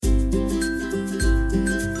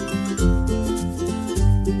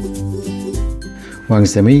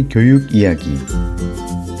왕쌤의 교육 이야기.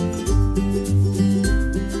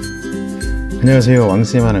 안녕하세요.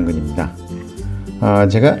 왕쌤 한한근입니다.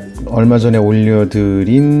 제가 얼마 전에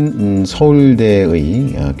올려드린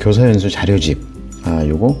서울대의 교사연수 자료집,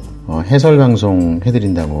 요거 해설 방송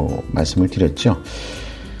해드린다고 말씀을 드렸죠.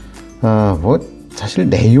 사실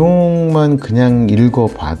내용만 그냥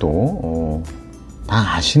읽어봐도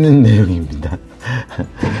다 아시는 내용입니다.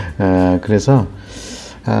 그래서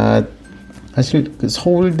사실 그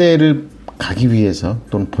서울대를 가기 위해서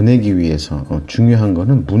또는 보내기 위해서 중요한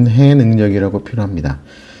거는 문해 능력이라고 필요합니다.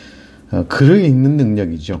 글을 읽는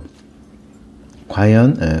능력이죠.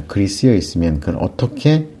 과연 글이 쓰여 있으면 그걸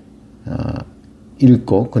어떻게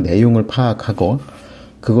읽고 그 내용을 파악하고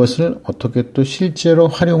그것을 어떻게 또 실제로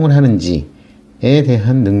활용을 하는지에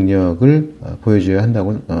대한 능력을 보여줘야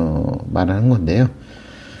한다고 말하는 건데요.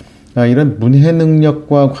 이런 문해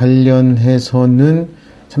능력과 관련해서는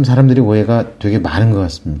참 사람들이 오해가 되게 많은 것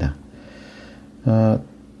같습니다.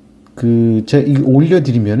 제가 이거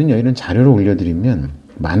올려드리면은요, 이런 자료를 올려드리면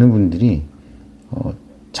많은 분들이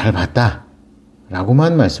잘 봤다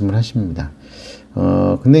라고만 말씀을 하십니다.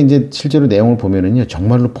 근데 이제 실제로 내용을 보면은요,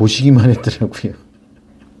 정말로 보시기만 했더라고요.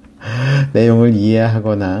 내용을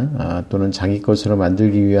이해하거나 또는 자기 것으로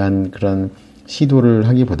만들기 위한 그런 시도를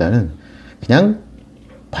하기보다는 그냥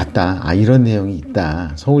봤다. 이런 내용이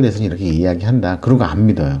있다. 서울대에서는 이렇게 이야기한다. 그러고 안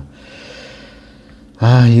믿어요.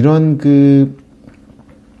 이런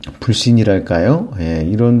불신이랄까요?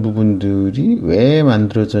 이런 부분들이 왜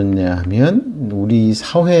만들어졌냐 하면 우리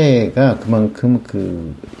사회가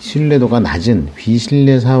그만큼 신뢰도가 낮은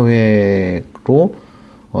비신뢰 사회로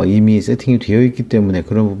이미 세팅이 되어 있기 때문에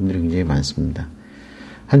그런 부분들이 굉장히 많습니다.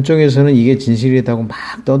 한쪽에서는 이게 진실이라고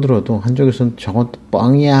막 떠들어도 한쪽에서는 저것도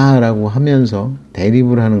뻥이야 라고 하면서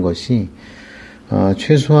대립을 하는 것이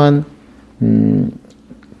최소한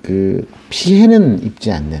피해는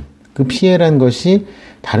입지 않는, 그 피해란 것이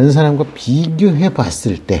다른 사람과 비교해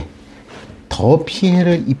봤을 때 더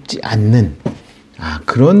피해를 입지 않는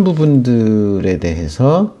그런 부분들에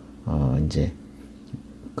대해서 이제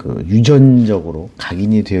유전적으로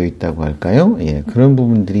각인이 되어 있다고 할까요? 그런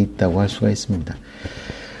부분들이 있다고 할 수가 있습니다.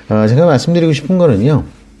 제가 말씀드리고 싶은 거는요,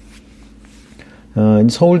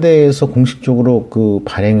 서울대에서 공식적으로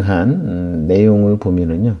발행한 내용을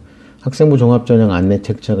보면은요, 학생부 종합전형 안내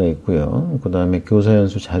책자가 있고요. 그 다음에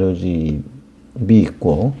교사연수 자료집이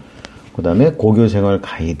있고, 그 다음에 고교생활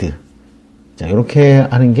가이드. 자, 이렇게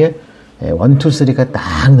하는 게 1, 2, 3가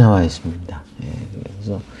딱 나와 있습니다.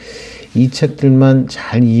 그래서 이 책들만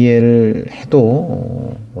잘 이해를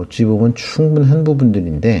해도 어찌 보면 충분한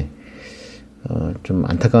부분들인데 좀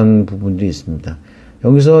안타까운 부분들이 있습니다.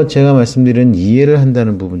 여기서 제가 말씀드린 이해를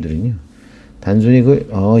한다는 부분들은요, 단순히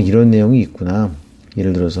이런 내용이 있구나.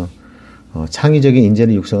 예를 들어서 창의적인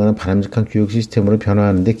인재를 육성하는 바람직한 교육 시스템으로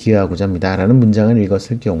변화하는 데 기여하고자 합니다 라는 문장을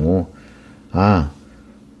읽었을 경우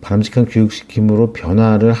바람직한 교육 시스템으로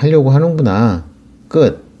변화를 하려고 하는구나.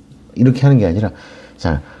 끝. 이렇게 하는 게 아니라,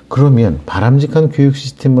 자, 그러면 바람직한 교육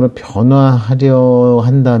시스템으로 변화하려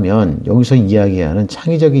한다면 여기서 이야기하는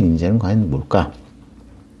창의적인 인재는 과연 뭘까?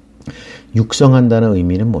 육성한다는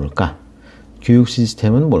의미는 뭘까? 교육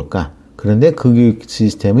시스템은 뭘까? 그런데 그 교육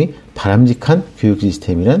시스템이 바람직한 교육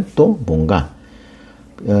시스템이란 또 뭔가?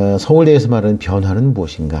 서울대에서 말하는 변화는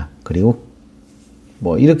무엇인가? 그리고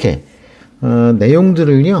이렇게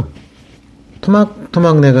내용들을요,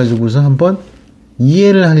 토막토막 내가지고서 한번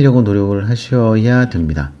이해를 하려고 노력을 하셔야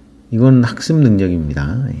됩니다. 이건 학습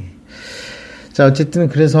능력입니다. 자, 어쨌든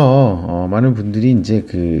그래서 많은 분들이 이제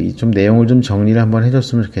좀 내용을 좀 정리를 한번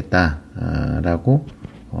해줬으면 좋겠다라고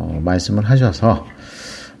말씀을 하셔서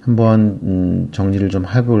한번 정리를 좀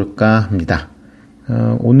해볼까 합니다.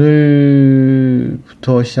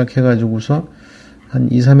 오늘부터 시작해가지고서 한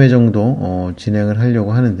 2, 3회 정도 진행을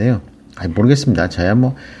하려고 하는데요. 모르겠습니다. 저야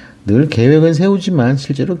늘 계획은 세우지만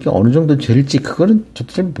실제로 어느 정도 될지 그거는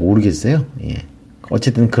저도 잘 모르겠어요.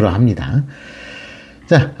 어쨌든 그러합니다.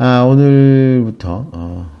 자,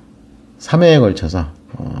 오늘부터 3회에 걸쳐서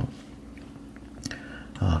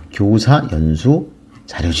교사 연수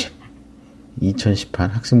자료집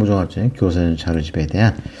 2018 학생부 종합전형 교사 연수 자료집에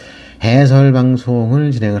대한 해설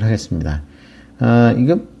방송을 진행을 하겠습니다.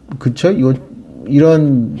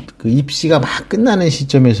 이런 입시가 막 끝나는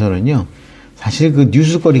시점에서는요, 사실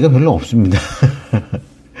뉴스거리가 별로 없습니다.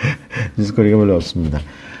 뉴스거리가 별로 없습니다.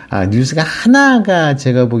 뉴스가 하나가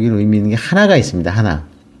제가 보기에는 의미 있는 게 하나가 있습니다. 하나.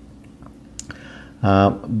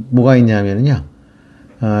 뭐가 있냐면요.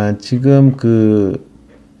 지금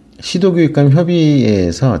시도교육감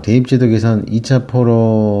협의회에서 대입제도 개선 2차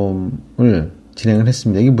포럼을 진행을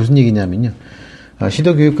했습니다. 이게 무슨 얘기냐면요.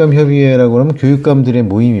 시도교육감협의회라고 하면 교육감들의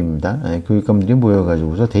모임입니다. 교육감들이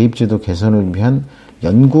모여가지고서 대입제도 개선을 위한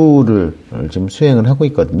연구를 좀 수행을 하고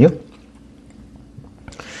있거든요.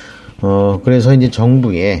 그래서 이제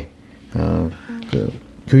정부에, 그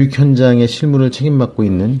교육 현장의 실무를 책임맡고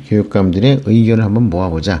있는 교육감들의 의견을 한번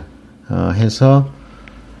모아보자, 해서,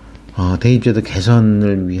 대입제도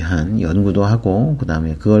개선을 위한 연구도 하고, 그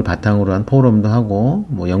다음에 그걸 바탕으로 한 포럼도 하고,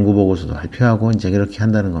 뭐 연구보고서도 발표하고, 이제 그렇게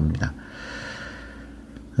한다는 겁니다.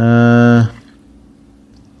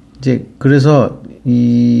 이제, 그래서,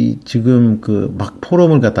 지금 막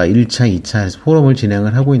포럼을 갖다가 1차, 2차 해서 포럼을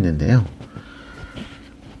진행을 하고 있는데요.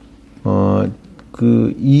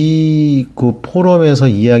 포럼에서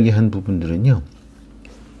이야기한 부분들은요,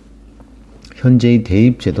 현재의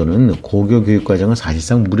대입제도는 고교 교육과정을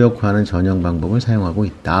사실상 무력화하는 전형 방법을 사용하고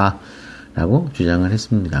있다라고 주장을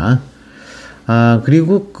했습니다.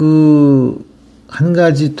 그리고 한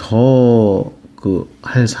가지 더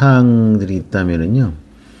할 사항들이 있다면은요,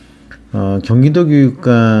 경기도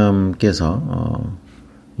교육감께서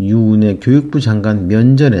유은혜 교육부 장관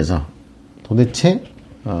면전에서 도대체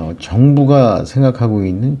정부가 생각하고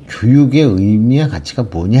있는 교육의 의미와 가치가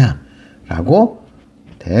뭐냐라고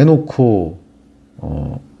대놓고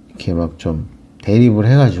이렇게 막 좀 대립을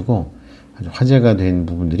해가지고 아주 화제가 된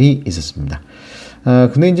부분들이 있었습니다.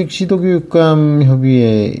 근데 이제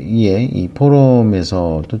시도교육감협의회의 이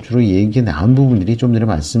포럼에서 또 주로 얘기가 나온 부분들이 좀 전에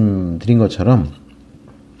말씀드린 것처럼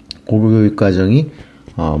고교교육 과정이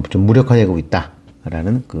좀 무력화되고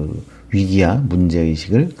있다라는 위기와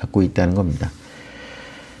문제의식을 갖고 있다는 겁니다.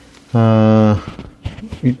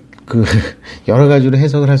 여러 가지로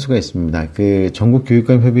해석을 할 수가 있습니다.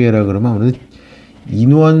 전국교육감협의회라 그러면 아무래도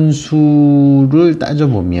인원수를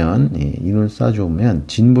따져보면,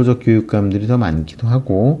 진보적 교육감들이 더 많기도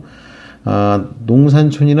하고,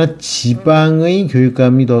 농산촌이나 지방의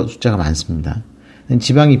교육감이 더 숫자가 많습니다.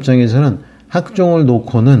 지방 입장에서는 학종을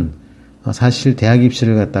놓고는 사실 대학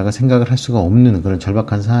입시를 갖다가 생각을 할 수가 없는 그런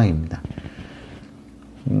절박한 상황입니다.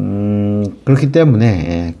 그렇기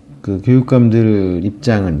때문에, 교육감들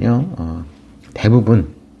입장은요,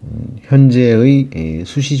 대부분, 현재의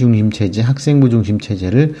수시 중심 체제, 학생부 중심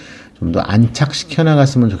체제를 좀 더 안착시켜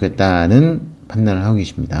나갔으면 좋겠다는 판단을 하고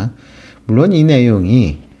계십니다. 물론 이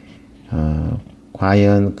내용이,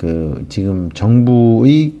 과연 지금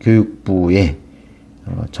정부의 교육부에,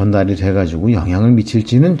 전달이 돼가지고 영향을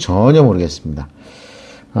미칠지는 전혀 모르겠습니다.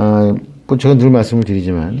 제가 늘 말씀을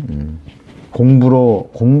드리지만, 공부로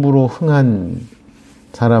흥한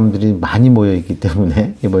사람들이 많이 모여있기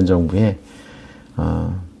때문에, 이번 정부에,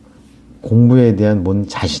 공부에 대한 뭔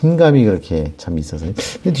자신감이 그렇게 참 있어서.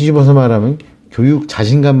 뒤집어서 말하면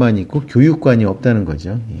자신감만 있고 교육관이 없다는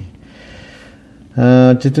거죠.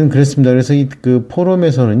 어쨌든 그렇습니다. 그래서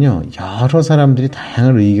포럼에서는요, 여러 사람들이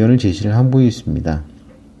다양한 의견을 제시를 하고 있습니다.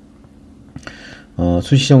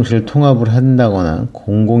 수시 정시를 통합을 한다거나,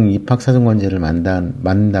 공공 입학 사정관제를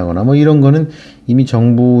만든다거나, 뭐 이런 거는 이미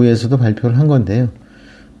정부에서도 발표를 한 건데요.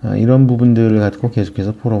 이런 부분들을 갖고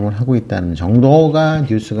계속해서 포럼을 하고 있다는 정도가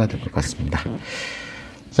뉴스가 될 것 같습니다.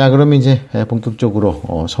 자, 그러면 이제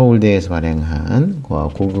본격적으로 서울대에서 발행한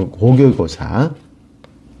고교고사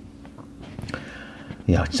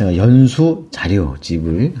연수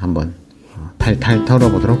자료집을 한번 탈탈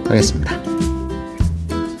털어보도록 하겠습니다.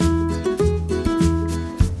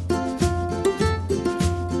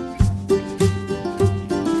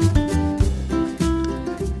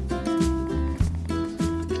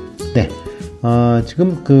 네,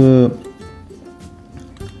 지금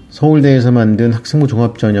서울대에서 만든 학생부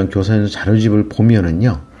종합전형 교사연수 자료집을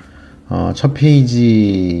보면은요, 첫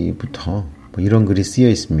페이지부터 뭐 이런 글이 쓰여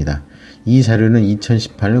있습니다. 이 자료는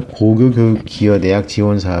 2018년 고교교육기여대학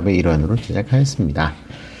지원사업의 일환으로 제작하였습니다.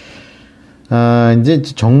 이제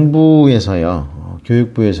정부에서요,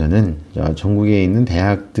 교육부에서는 전국에 있는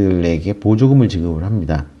대학들에게 보조금을 지급을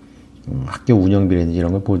합니다. 학교 운영비라든지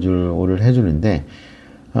이런 걸 보조를 해주는데,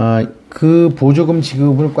 그 보조금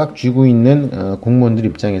지급을 꽉 쥐고 있는 공무원들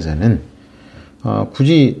입장에서는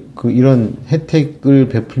굳이 이런 혜택을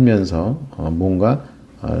베풀면서 뭔가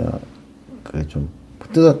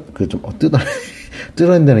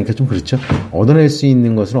뜯어낸다니까 좀 그렇죠. 얻어낼 수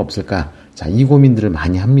있는 것은 없을까? 자, 이 고민들을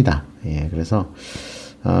많이 합니다. 예, 그래서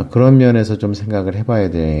그런 면에서 좀 생각을 해봐야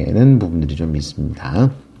되는 부분들이 좀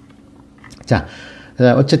있습니다. 자,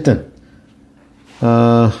 어쨌든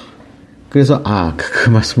그래서 그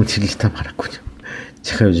말씀을 드리다 말았군요.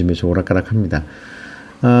 제가 요즘에 좀 오락가락합니다.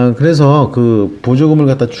 그래서 그 보조금을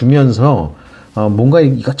갖다 주면서 뭔가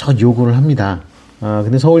이것저것 요구를 합니다.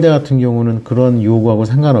 근데 서울대 같은 경우는 그런 요구하고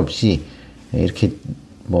상관없이 이렇게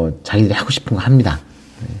뭐 자기들이 하고 싶은 거 합니다.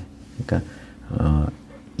 그러니까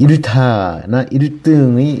 1타나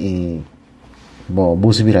 1등의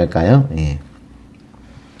모습이랄까요? 예.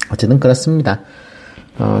 어쨌든 그렇습니다.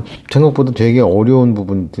 생각보다 되게 어려운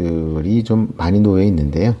부분들이 좀 많이 놓여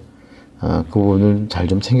있는데요. 그 부분을 잘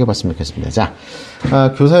좀 챙겨봤으면 좋겠습니다. 자,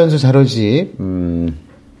 교사연수 자료집,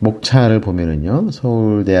 목차를 보면은요,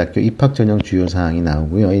 서울대학교 입학전형 주요 사항이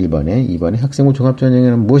나오고요. 1번에, 2번에 학생부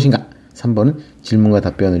종합전형이란 무엇인가? 3번은 질문과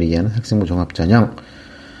답변을 얘기하는 학생부 종합전형.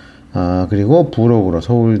 그리고 부록으로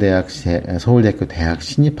서울대학교 대학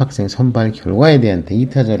신입학생 선발 결과에 대한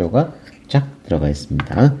데이터 자료가 쫙 들어가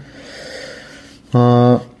있습니다.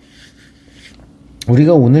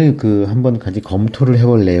 우리가 오늘 한번 같이 검토를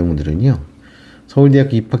해볼 내용들은요,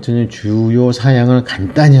 서울대학교 입학전형 주요 사양을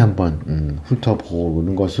간단히 한번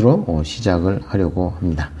훑어보는 것으로 시작을 하려고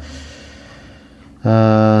합니다.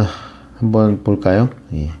 한번 볼까요?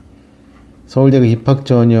 예. 서울대학교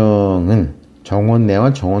입학전형은 정원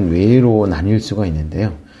내와 정원 외로 나뉠 수가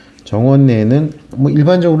있는데요. 정원 내는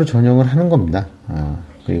일반적으로 전형을 하는 겁니다.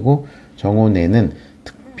 그리고 정원 내는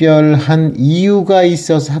특별한 이유가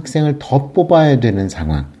있어서 학생을 더 뽑아야 되는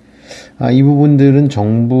상황. 이 부분들은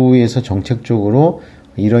정부에서 정책적으로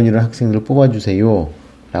이런 학생들을 뽑아주세요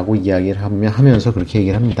라고 이야기를 하면서 그렇게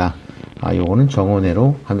얘기를 합니다. 요거는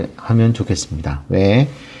정원내로 하면 좋겠습니다. 왜?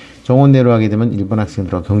 정원내로 하게 되면 일반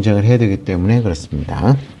학생들과 경쟁을 해야 되기 때문에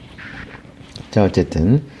그렇습니다. 자,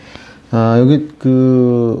 어쨌든 여기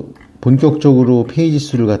본격적으로 페이지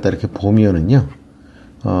수를 갖다 이렇게 보면은요,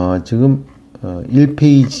 지금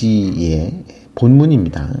 1페이지의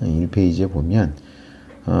본문입니다. 1페이지에 보면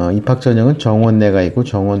입학전형은 정원내가 있고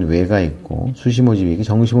정원외가 있고 수시모집이 있고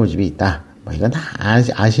정시모집이 있다. 이건 다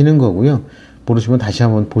아시는 거고요. 모르시면 다시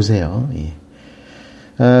한번 보세요. 예.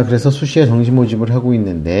 그래서 수시와 정시모집을 하고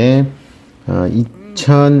있는데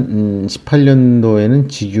 2018년도에는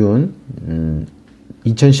직윤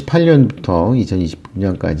 2018년부터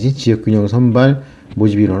 2020년까지 지역균형 선발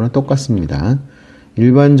모집 인원은 똑같습니다.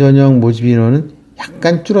 일반 전형 모집 인원은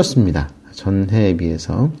약간 줄었습니다. 전해에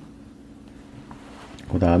비해서.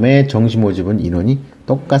 그 다음에 정시 모집은 인원이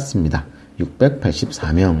똑같습니다.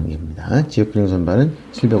 684명입니다. 지역균형 선발은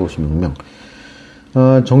 756명.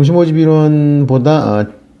 정시 모집 인원보다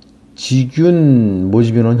지균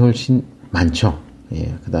모집 인원이 훨씬 많죠.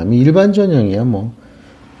 예, 그 다음에 일반 전형이야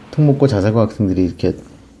특목고 자사고 학생들이 이렇게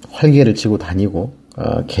활개를 치고 다니고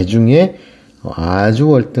개중에 아주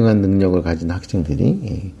월등한 능력을 가진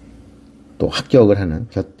학생들이 또 합격을 하는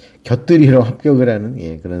곁들이러 합격을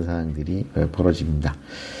하는 그런 상황들이 벌어집니다.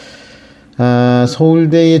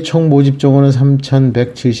 서울대의 총 모집 정원은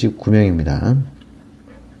 3,179명입니다.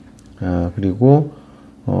 그리고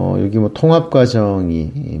여기 통합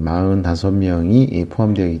과정이 45명이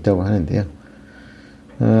포함되어 있다고 하는데요.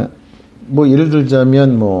 예를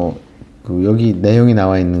들자면 여기 내용이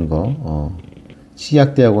나와 있는 거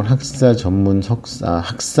치의학대학원 학사 전문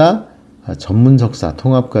석사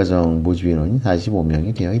통합과정 모집 인원이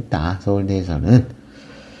 45명이 되어 있다. 서울대에서는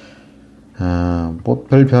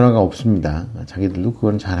별 변화가 없습니다. 자기들도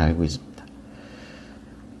그건 잘 알고 있습니다.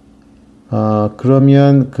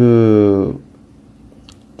 그러면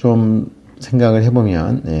좀 생각을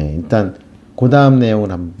해보면 일단 그 다음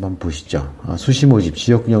내용을 한번 보시죠. 수시 모집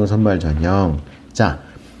지역균형 선발 전형. 자,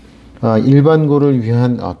 일반고를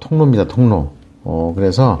위한 통로입니다. 통로.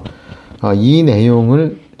 그래서 이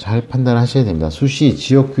내용을 잘 판단하셔야 됩니다. 수시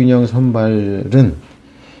지역균형 선발은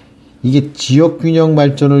이게 지역균형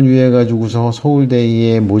발전을 위해 가지고서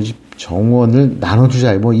서울대의 모집 정원을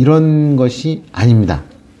나눠주자 이런 것이 아닙니다.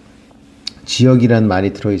 지역이란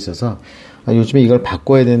말이 들어있어서 요즘에 이걸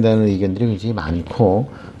바꿔야 된다는 의견들이 굉장히 많고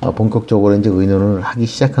본격적으로 이제 의논을 하기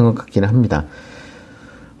시작한 것 같기는 합니다.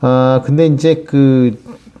 근데 이제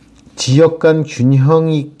지역 간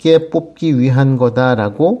균형 있게 뽑기 위한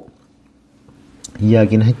거다라고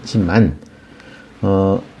이야기는 했지만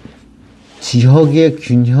지역의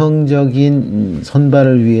균형적인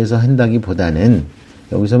선발을 위해서 한다기보다는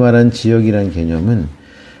여기서 말하는 지역이라는 개념은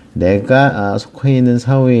내가 속해 있는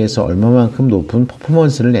사회에서 얼마만큼 높은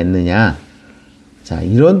퍼포먼스를 냈느냐, 자,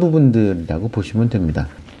 이런 부분들이라고 보시면 됩니다.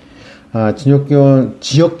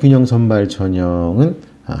 지역균형 선발 전형은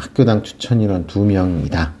학교당 추천 인원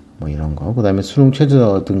 2명이다. 이런 거. 그 다음에 수능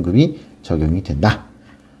최저 등급이 적용이 된다.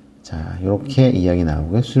 자, 이렇게 이야기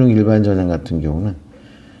나오고요. 수능 일반 전형 같은 경우는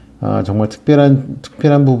정말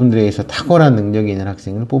특별한 부분들에 의해서 탁월한 능력이 있는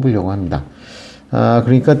학생을 뽑으려고 합니다.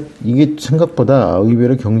 그러니까 이게 생각보다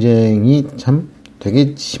의외로 경쟁이 참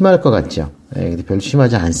되게 심할 것 같죠. 근데 별로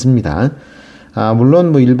심하지 않습니다.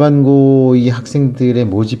 물론 일반고의 학생들의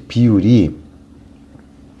모집 비율이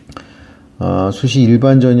수시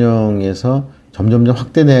일반 전형에서 점점점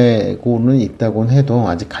확대되고는 있다고는 해도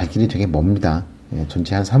아직 갈 길이 되게 멉니다. 예,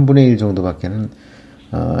 전체 한 3분의 1 정도밖에는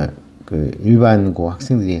그 일반고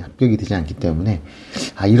학생들이 합격이 되지 않기 때문에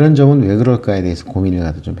이런 점은 왜 그럴까에 대해서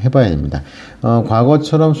고민을 좀 해봐야 됩니다.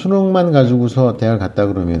 과거처럼 수능만 가지고서 대학을 갔다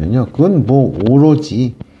그러면은요, 그건 뭐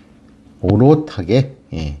오롯하게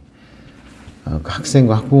그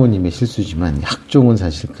학생과 학부모님의 실수지만 학종은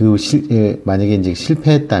사실 만약에 이제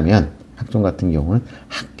실패했다면 학종 같은 경우는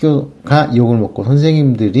학교가 욕을 먹고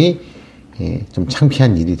선생님들이 좀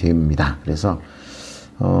창피한 일이 됩니다. 그래서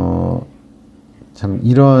참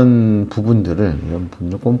이런 부분들을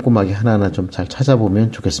꼼꼼하게 하나하나 좀 잘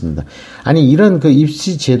찾아보면 좋겠습니다. 아니 이런 그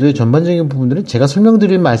입시 제도의 전반적인 부분들은 제가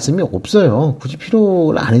설명드릴 말씀이 없어요. 굳이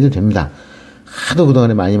필요를 안 해도 됩니다. 하도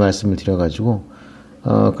그동안에 많이 말씀을 드려가지고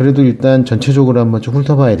그래도 일단 전체적으로 한번 좀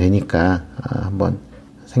훑어봐야 되니까 한번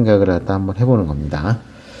생각을 갖다 한번 해보는 겁니다.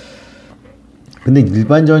 근데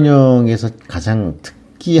일반 전형에서 가장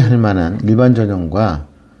특기할 만한 일반 전형과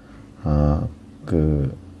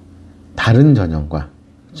그 다른 전형과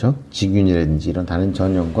그렇죠? 직윤이라든지 이런 다른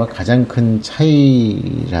전형과 가장 큰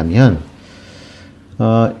차이라면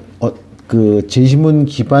그 제시문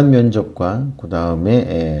기반 면접과 그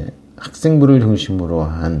다음에 학생부를 중심으로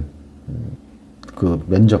한 그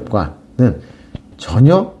면접과는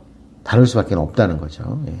전혀 다를 수밖에 없다는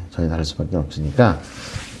거죠. 예, 전혀 다를 수밖에 없으니까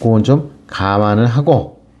그건 좀 감안을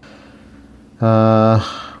하고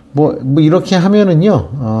뭐 이렇게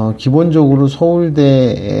하면은요, 기본적으로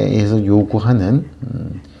서울대에서 요구하는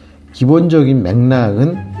기본적인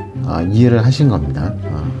맥락은 이해를 하신 겁니다.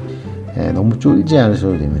 너무 쫄지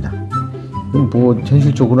않으셔도 됩니다. 뭐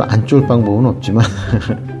현실적으로 안 쫄 방법은 없지만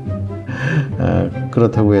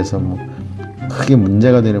그렇다고 해서 뭐 크게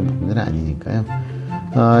문제가 되는 부분은 아니니까요.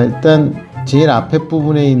 일단 제일 앞에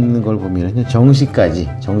부분에 있는 걸 보면은요,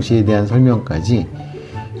 정시에 대한 설명까지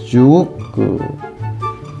쭉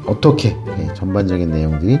어떻게 전반적인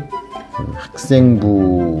내용들이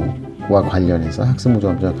학생부와 관련해서 학생부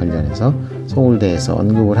종합전형 관련해서 서울대에서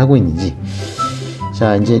언급을 하고 있는지.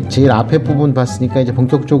 자, 이제 제일 앞에 부분 봤으니까 이제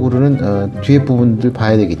본격적으로는 뒤에 부분들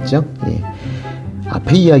봐야 되겠죠. 예.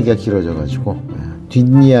 앞에 이야기가 길어져가지고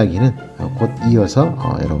뒷이야기는 곧 이어서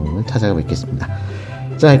여러분을 찾아가 뵙겠습니다.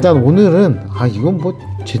 자, 일단 오늘은 이건 뭐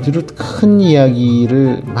제대로 큰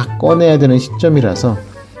이야기를 막 꺼내야 되는 시점이라서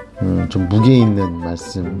좀 무게 있는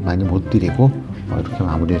말씀 많이 못 드리고 이렇게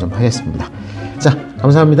마무리 좀 하겠습니다. 자,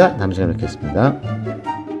 감사합니다. 다음 시간에 뵙겠습니다.